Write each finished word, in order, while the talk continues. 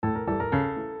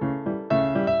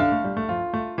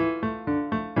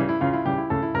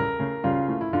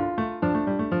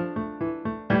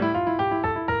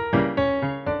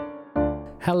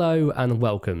Hello and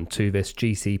welcome to this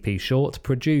GCP short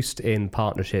produced in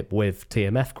partnership with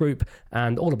TMF Group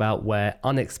and all about where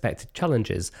unexpected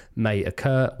challenges may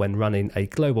occur when running a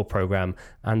global program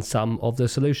and some of the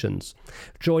solutions.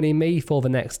 Joining me for the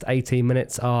next 18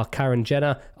 minutes are Karen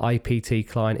Jenner, IPT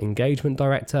Client Engagement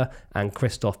Director, and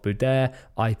Christophe Boudet,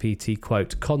 IPT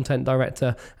Quote Content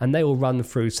Director, and they will run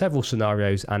through several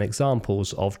scenarios and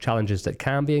examples of challenges that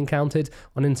can be encountered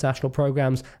on international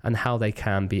programs and how they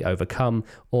can be overcome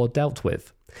or dealt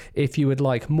with. If you would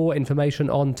like more information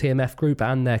on TMF Group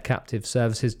and their captive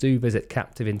services, do visit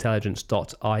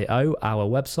captiveintelligence.io, our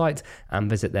website, and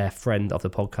visit their friend of the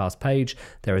podcast page.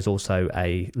 There is also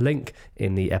a link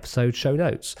in the episode show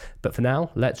notes. But for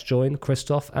now, let's join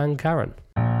Christophe and Karen.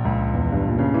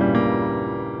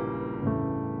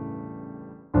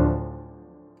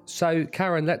 So,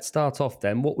 Karen, let's start off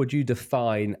then. What would you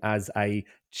define as a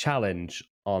challenge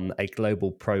on a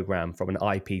global program from an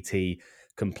IPT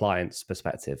compliance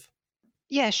perspective?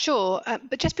 Yeah, sure.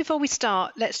 But just before we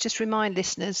start, let's just remind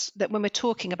listeners that when we're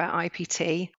talking about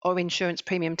IPT or insurance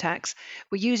premium tax,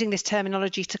 we're using this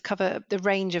terminology to cover the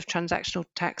range of transactional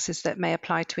taxes that may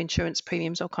apply to insurance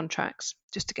premiums or contracts,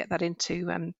 just to get that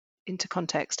into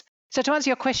context. So to answer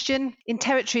your question, in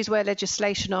territories where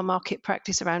legislation or market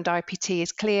practice around IPT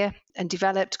is clear and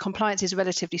developed, compliance is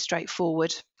relatively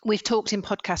straightforward. We've talked in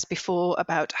podcasts before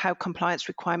about how compliance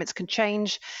requirements can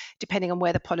change depending on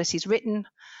where the policy is written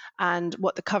and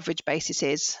what the coverage basis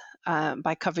is.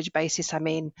 By coverage basis, I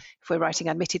mean if we're writing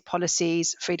admitted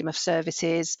policies, freedom of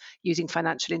services, using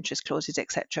financial interest clauses,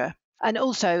 etc. And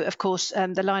also, of course,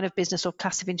 the line of business or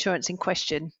class of insurance in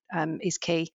question is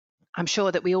key. I'm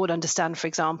sure that we all understand, for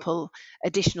example,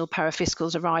 additional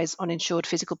parafiscals arise on insured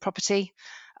physical property,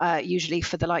 usually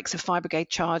for the likes of fire brigade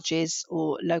charges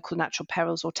or local natural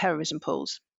perils or terrorism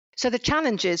pools. So the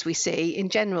challenges we see in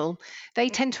general, they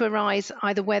tend to arise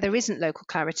either where there isn't local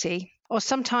clarity or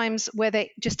sometimes where there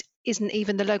just isn't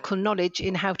even the local knowledge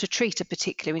in how to treat a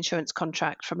particular insurance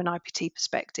contract from an IPT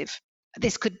perspective.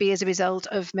 This could be as a result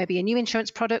of maybe a new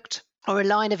insurance product or a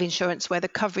line of insurance where the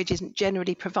coverage isn't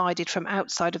generally provided from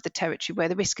outside of the territory where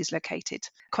the risk is located.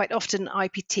 Quite often,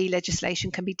 IPT legislation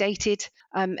can be dated,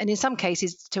 and in some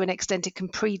cases, to an extent, it can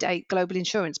predate global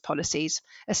insurance policies,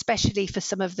 especially for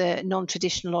some of the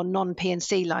non-traditional or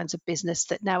non-P&C lines of business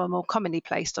that now are more commonly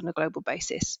placed on a global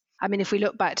basis. I mean, if we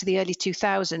look back to the early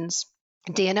 2000s,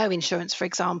 D&O insurance, for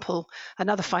example, and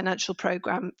other financial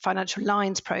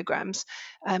lines programs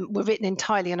were written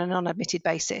entirely on a non-admitted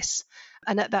basis.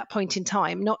 And at that point in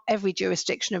time, not every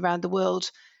jurisdiction around the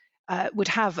world would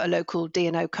have a local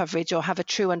D&O coverage or have a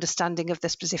true understanding of the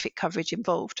specific coverage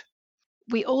involved.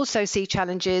 We also see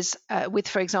challenges with,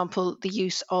 for example, the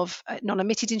use of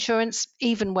non-admitted insurance,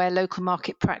 even where local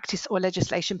market practice or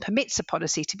legislation permits a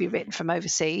policy to be written from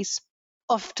overseas.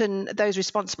 Often those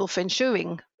responsible for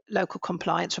ensuring local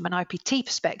compliance from an IPT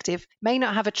perspective may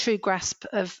not have a true grasp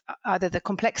of either the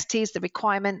complexities, the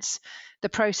requirements, the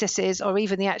processes, or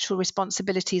even the actual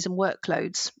responsibilities and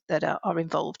workloads that are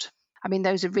involved. I mean,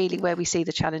 those are really where we see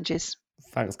the challenges.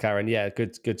 Thanks, Karen. Yeah,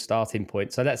 good starting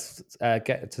point. So let's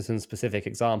get to some specific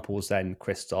examples then,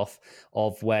 Christophe,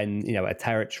 of when a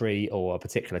territory or a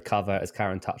particular cover, as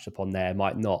Karen touched upon there,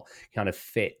 might not kind of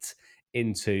fit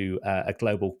into a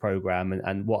global program,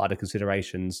 and what are the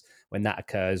considerations when that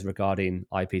occurs regarding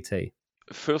IPT?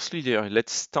 Firstly,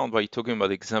 let's start by talking about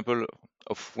the example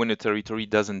of when a territory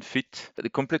doesn't fit. The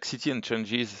complexity and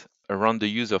challenges around the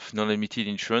use of non-admitted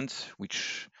insurance,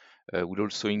 which would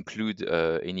also include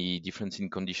any difference in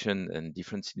condition and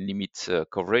difference in limits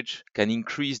coverage, can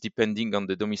increase depending on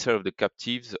the domicile of the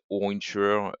captives or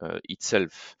insurer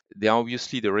itself. There are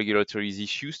obviously the regulatory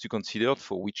issues to consider,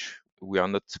 for which we are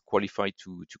not qualified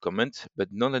to comment, but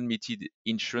non-admitted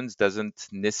insurance doesn't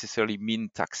necessarily mean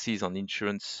taxes on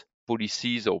insurance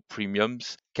policies or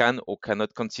premiums can or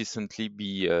cannot consistently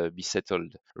be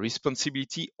settled.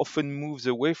 Responsibility often moves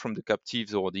away from the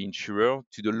captives or the insurer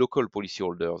to the local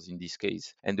policyholders in this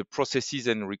case, and the processes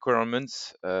and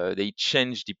requirements they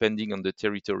change depending on the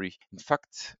territory. In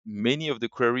fact, many of the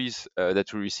queries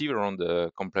that we receive around the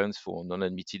compliance for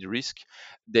non-admitted risk,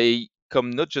 they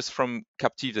come not just from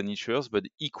captives and insurers, but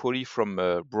equally from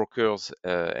brokers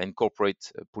and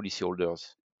corporate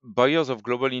policyholders. Buyers of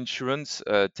global insurance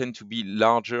tend to be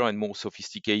larger and more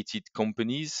sophisticated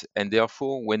companies, and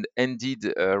therefore, when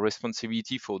handed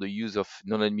responsibility for the use of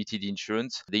non-admitted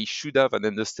insurance, they should have an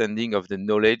understanding of the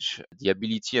knowledge, the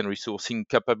ability, and resourcing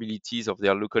capabilities of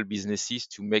their local businesses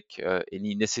to make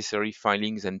any necessary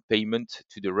filings and payment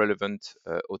to the relevant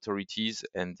authorities,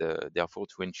 and therefore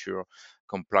to ensure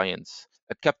compliance.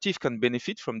 A captive can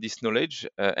benefit from this knowledge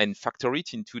and factor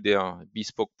it into their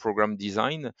bespoke program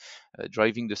design,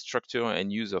 driving the structure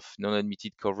and use of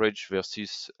non-admitted coverage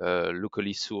versus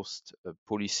locally sourced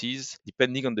policies,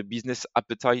 depending on the business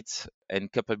appetite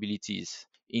and capabilities.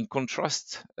 In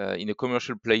contrast, in a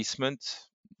commercial placement,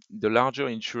 the larger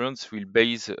insurance will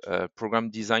base program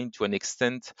design to an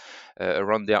extent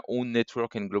around their own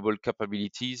network and global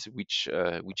capabilities, which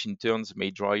in turns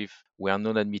may drive where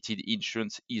non-admitted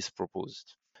insurance is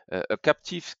proposed. A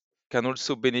captive can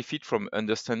also benefit from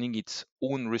understanding its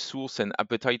own resource and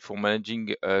appetite for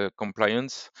managing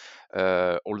compliance.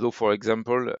 Although, for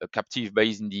example, a captive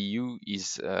based in the EU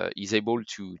is able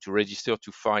to register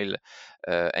to file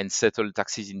and settle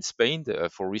taxes in Spain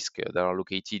for risks that are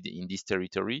located in this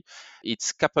territory,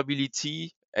 its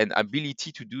capability and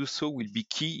ability to do so will be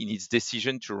key in its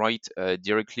decision to write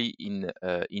directly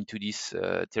into this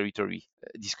territory.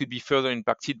 This could be further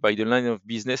impacted by the line of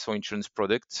business or insurance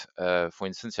product. For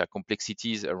instance, there are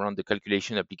complexities around the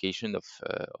calculation application of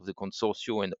the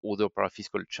consortio and other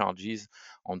parafiscal charges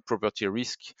on property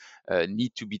risk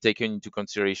need to be taken into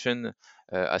consideration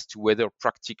as to whether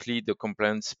practically the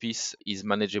compliance piece is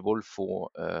manageable for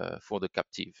the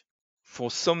captive. For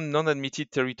some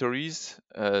non-admitted territories,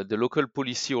 the local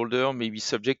policyholder may be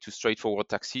subject to straightforward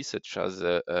taxes such as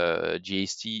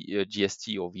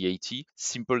GST or VAT,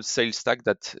 simple sales tax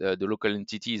that the local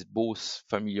entity is both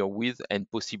familiar with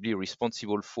and possibly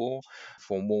responsible for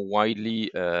more widely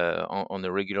on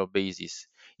a regular basis.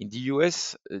 In the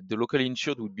US, the local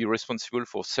insured would be responsible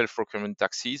for self-procurement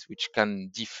taxes, which can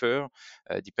differ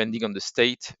depending on the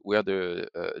state where the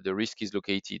risk is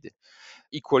located.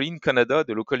 Equally, in Canada,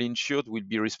 the local insured will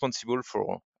be responsible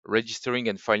for registering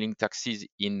and filing taxes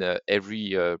in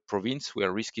every province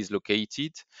where risk is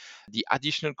located. The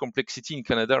additional complexity in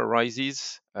Canada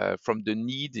arises from the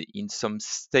need in some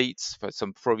states, for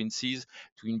some provinces,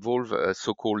 to involve a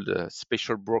so-called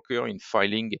special broker in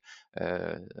filing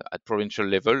at provincial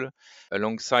level,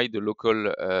 alongside the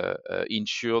local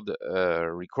insured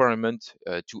requirement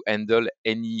to handle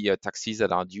any taxes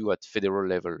that are due at federal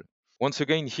level. Once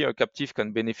again, here a captive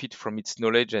can benefit from its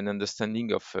knowledge and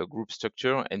understanding of group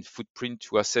structure and footprint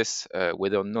to assess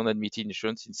whether non-admitted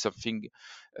insurance is something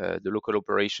the local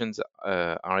operations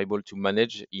are able to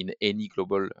manage in any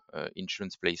global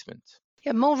insurance placement.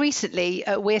 Yeah, more recently,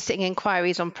 we're seeing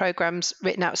inquiries on programs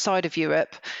written outside of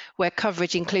Europe where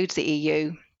coverage includes the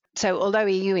EU. So although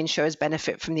EU insurers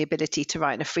benefit from the ability to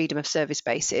write on a freedom of service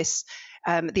basis,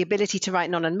 the ability to write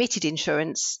non-admitted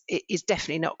insurance is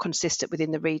definitely not consistent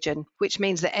within the region, which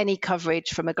means that any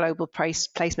coverage from a global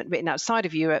placement written outside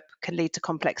of Europe can lead to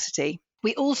complexity.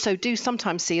 We also do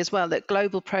sometimes see as well that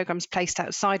global programs placed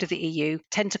outside of the EU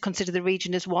tend to consider the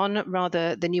region as one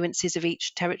rather than nuances of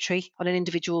each territory on an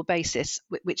individual basis,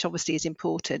 which obviously is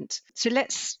important. So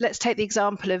let's take the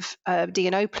example of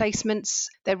D&O placements.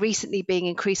 They're recently being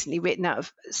increasingly written out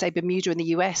of, say, Bermuda in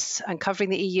the US and covering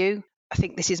the EU. I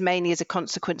think this is mainly as a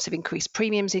consequence of increased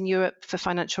premiums in Europe for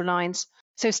financial lines.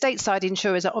 So stateside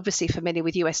insurers are obviously familiar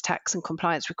with US tax and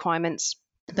compliance requirements.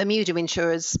 Bermuda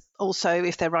insurers also,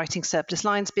 if they're writing surplus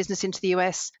lines business into the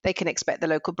US, they can expect the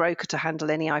local broker to handle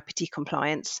any IPT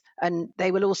compliance. And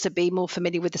they will also be more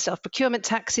familiar with the self-procurement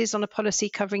taxes on a policy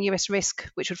covering US risk,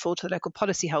 which would fall to the local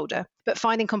policyholder. But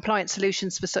finding compliance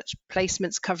solutions for such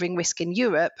placements covering risk in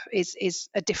Europe is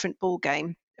a different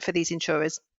ballgame for these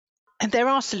insurers. And there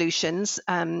are solutions,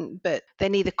 but they're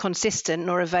neither consistent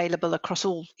nor available across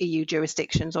all EU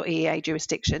jurisdictions or EEA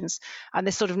jurisdictions. And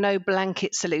there's sort of no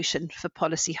blanket solution for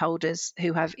policyholders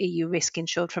who have EU risk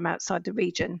insured from outside the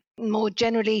region. More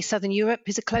generally, Southern Europe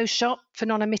is a closed shop for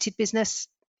non-admitted business.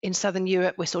 In Southern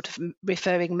Europe, we're sort of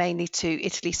referring mainly to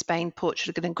Italy, Spain,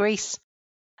 Portugal, and Greece.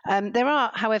 There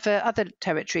are, however, other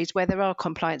territories where there are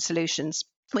compliance solutions,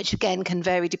 which again can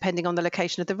vary depending on the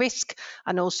location of the risk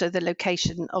and also the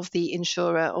location of the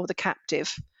insurer or the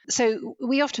captive. So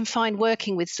we often find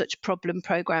working with such problem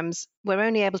programs, we're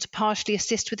only able to partially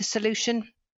assist with a solution.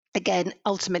 Again,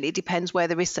 ultimately it depends where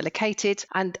the risks are located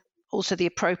and also the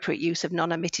appropriate use of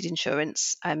non-admitted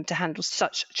insurance to handle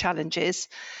such challenges.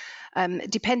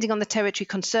 Depending on the territory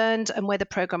concerned and where the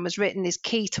program was written is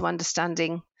key to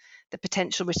understanding the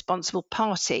potential responsible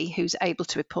party who's able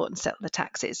to report and settle the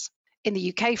taxes. In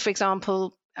the UK, for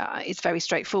example, it's very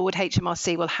straightforward.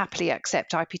 HMRC will happily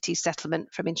accept IPT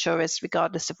settlement from insurers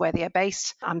regardless of where they are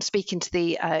based. I'm speaking to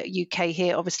the UK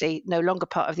here, obviously no longer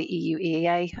part of the EU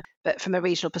EEA, but from a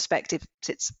regional perspective,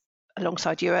 it's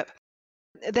alongside Europe.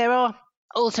 There are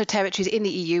Also, territories in the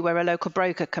EU where a local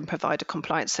broker can provide a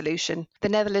compliance solution. The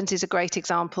Netherlands is a great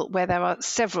example where there are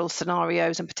several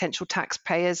scenarios and potential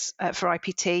taxpayers for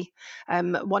IPT,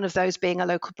 one of those being a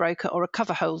local broker or a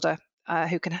cover holder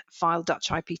who can file Dutch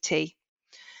IPT.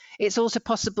 It's also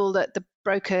possible that the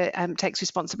broker takes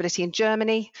responsibility in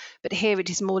Germany, but here it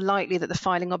is more likely that the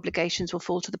filing obligations will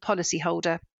fall to the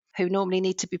policyholder, who normally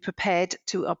need to be prepared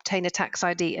to obtain a tax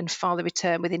ID and file the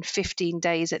return within 15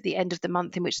 days at the end of the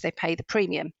month in which they pay the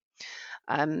premium.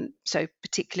 So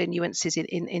particular nuances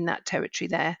in that territory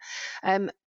there.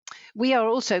 We are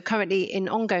also currently in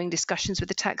ongoing discussions with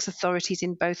the tax authorities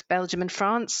in both Belgium and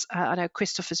France. I know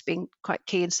Christophe has been quite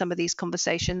key in some of these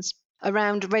conversations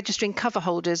around registering cover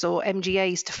holders or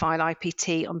MGAs to file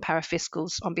IPT on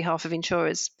parafiscals on behalf of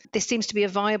insurers. This seems to be a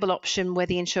viable option where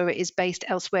the insurer is based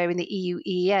elsewhere in the EU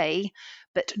EEA,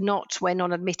 but not where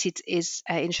non-admitted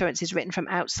insurance is written from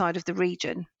outside of the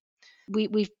region.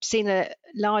 We've seen a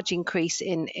large increase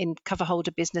in cover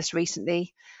holder business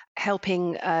recently,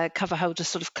 helping cover holders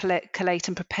sort of collate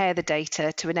and prepare the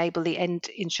data to enable the end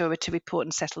insurer to report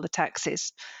and settle the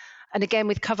taxes. And again,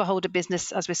 with cover holder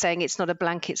business, as we're saying, it's not a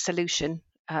blanket solution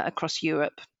across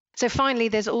Europe. So finally,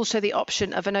 there's also the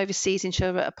option of an overseas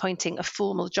insurer appointing a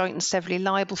formal joint and severally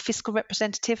liable fiscal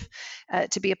representative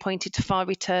to be appointed to file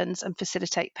returns and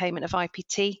facilitate payment of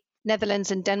IPT. Netherlands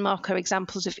and Denmark are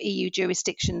examples of EU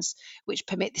jurisdictions which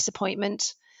permit this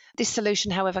appointment. This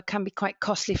solution, however, can be quite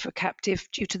costly for a captive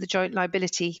due to the joint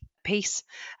liability piece,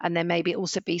 and there may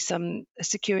also be some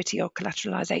security or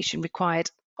collateralization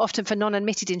required. Often for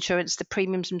non-admitted insurance, the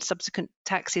premiums and subsequent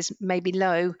taxes may be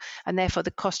low, and therefore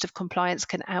the cost of compliance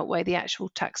can outweigh the actual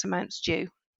tax amounts due.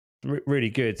 Really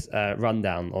good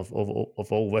rundown of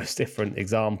all those different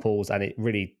examples, and it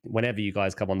really, whenever you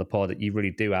guys come on the pod, you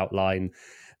really do outline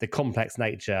the complex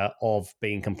nature of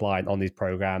being compliant on these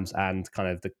programs and kind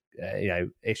of the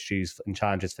issues and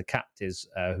challenges for captives,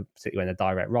 particularly in the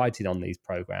direct writing on these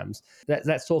programs.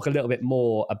 Let's talk a little bit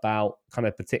more about kind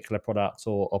of particular products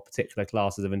or particular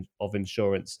classes of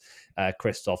insurance.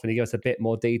 Christophe, can you give us a bit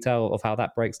more detail of how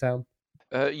that breaks down?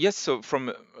 Yes, so from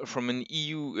an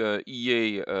EU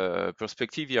EA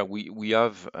perspective, yeah, we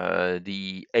have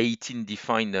the 18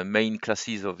 defined main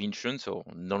classes of insurance or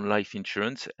non-life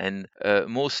insurance, and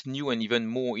most new and even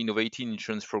more innovative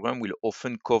insurance program will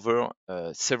often cover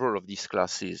several of these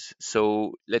classes.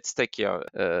 So let's take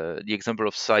the example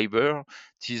of cyber.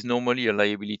 It is normally a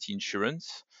liability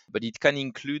insurance, but it can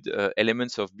include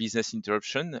elements of business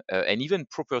interruption and even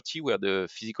property where the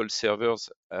physical servers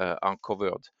are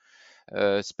covered.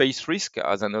 Space risk,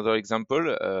 as another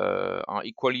example, are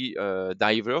equally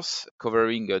diverse,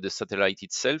 covering the satellite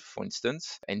itself, for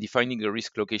instance, and defining the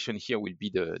risk location here will be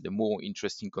the more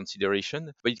interesting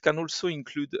consideration. But it can also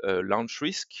include launch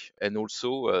risk and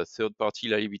also third-party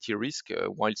liability risk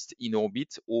whilst in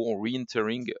orbit or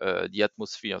re-entering the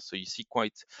atmosphere. So you see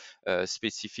quite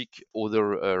specific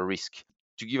other risk.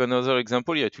 To give another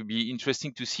example, it will be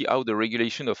interesting to see how the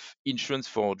regulation of insurance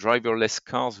for driverless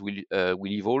cars will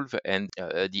evolve and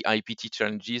the IPT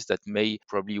challenges that may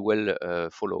probably well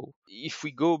follow. If we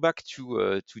go back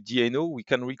to D&O, we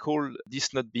can recall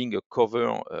this not being a cover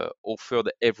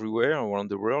offered everywhere around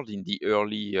the world in the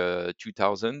early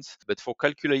 2000s. But for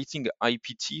calculating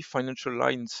IPT, financial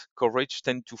lines coverage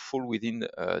tend to fall within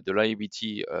the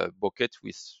liability bucket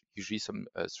with usually some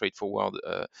straightforward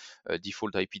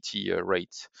default IPT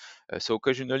rates. So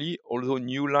occasionally, although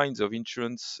new lines of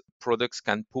insurance products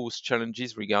can pose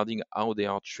challenges regarding how they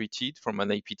are treated from an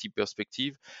IPT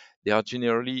perspective, they are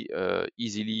generally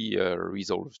easily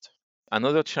resolved.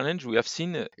 Another challenge we have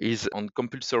seen is on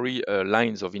compulsory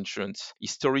lines of insurance.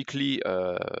 Historically,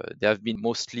 they have been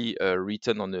mostly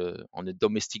written on a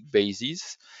domestic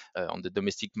basis, on the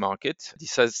domestic market.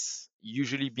 This has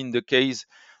usually been the case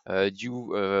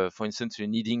due, for instance, to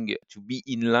needing to be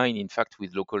in line, in fact,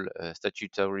 with local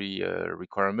statutory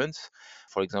requirements.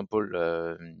 For example,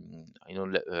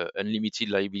 unlimited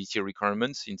liability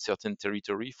requirements in certain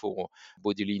territory for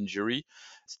bodily injury.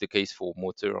 It's the case for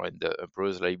motor and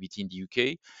employer's liability in the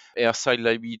UK. Airside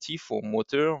liability for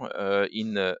motor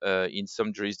in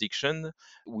some jurisdiction.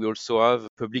 We also have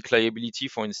public liability,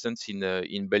 for instance,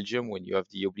 in Belgium, when you have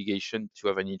the obligation to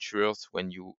have an insurance when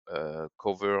you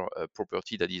cover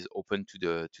property that is open to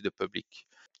the public.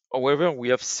 However, we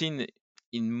have seen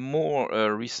in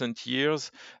more recent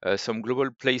years, some global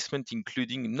placement,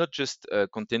 including not just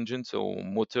contingents or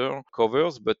motor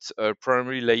covers, but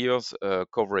primary layers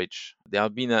coverage. There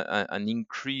have been an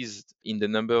increase in the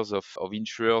numbers of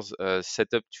insurers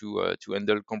set up to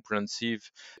handle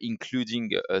comprehensive,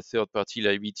 including third-party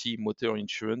liability motor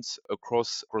insurance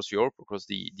across Europe, across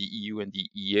the EU and the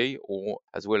EA, or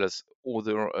as well as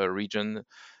other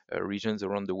regions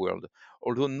around the world.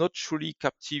 Although not truly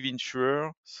captive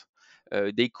insurers,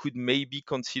 they could maybe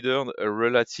consider a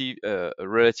relative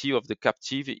of the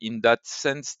captive in that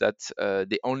sense that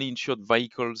they only insured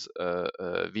vehicles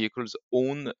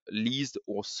owned, leased,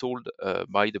 or sold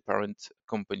by the parent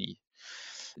company.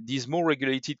 These more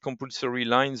regulated compulsory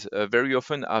lines very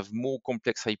often have more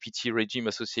complex IPT regime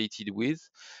associated with.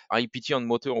 IPT on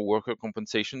motor or worker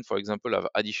compensation, for example, have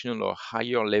additional or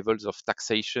higher levels of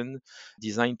taxation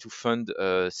designed to fund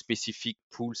specific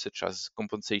pools such as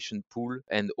compensation pool,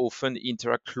 and often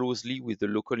interact closely with the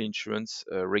local insurance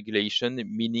regulation,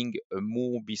 meaning a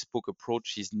more bespoke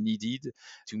approach is needed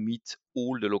to meet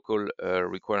all the local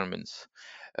requirements.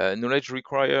 Knowledge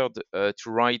required to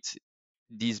write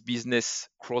this business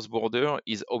cross-border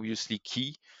is obviously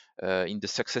key in the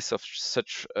success of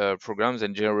such programs,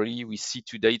 and generally we see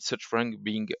to date such program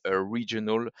being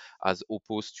regional as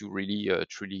opposed to really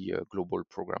truly global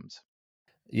programs.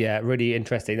 Yeah, really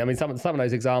interesting. I mean, some of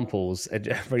those examples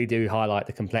really do highlight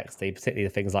the complexity, particularly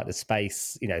the things like the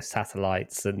space,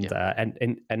 satellites and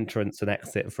entrance and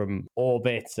exit from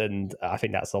orbit. And I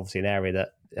think that's obviously an area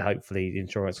that hopefully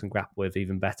insurance can grapple with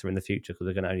even better in the future, because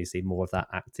we're going to only see more of that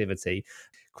activity.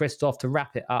 Christoph, to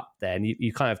wrap it up then,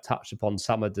 you kind of touched upon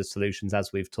some of the solutions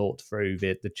as we've talked through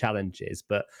the challenges,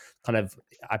 but kind of,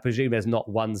 I presume there's not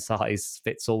one size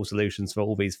fits all solutions for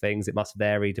all these things. It must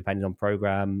vary depending on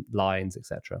program, lines,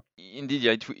 etc.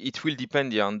 Indeed, it will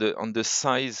depend on the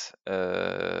size,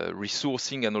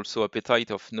 resourcing, and also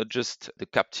appetite of not just the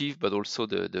captive, but also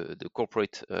the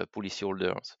corporate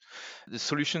policyholders. The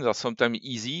solutions are sometimes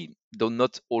easy, though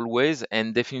not always,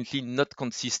 and definitely not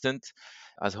consistent,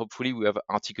 as hopefully we have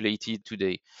articulated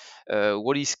today.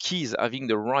 What is key is having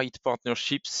the right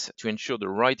partnerships to ensure the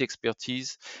right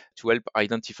expertise to help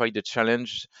identify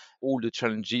all the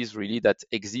challenges really that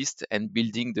exist, and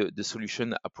building the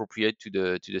solution appropriate to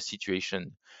the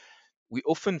situation. We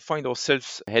often find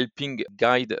ourselves helping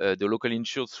guide the local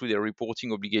insured through their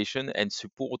reporting obligation and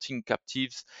supporting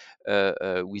captives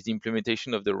with the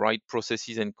implementation of the right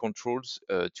processes and controls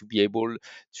to be able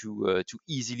to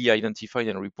easily identify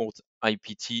and report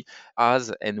IPT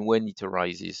as and when it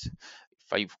arises.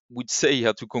 If I would say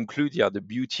to conclude, the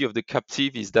beauty of the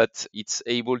captive is that it's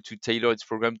able to tailor its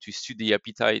program to suit the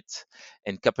appetite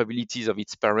and capabilities of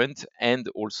its parent, and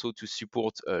also to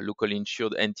support local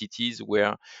insured entities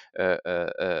where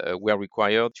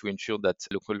required to ensure that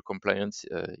local compliance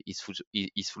is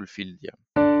fulfilled. Yeah.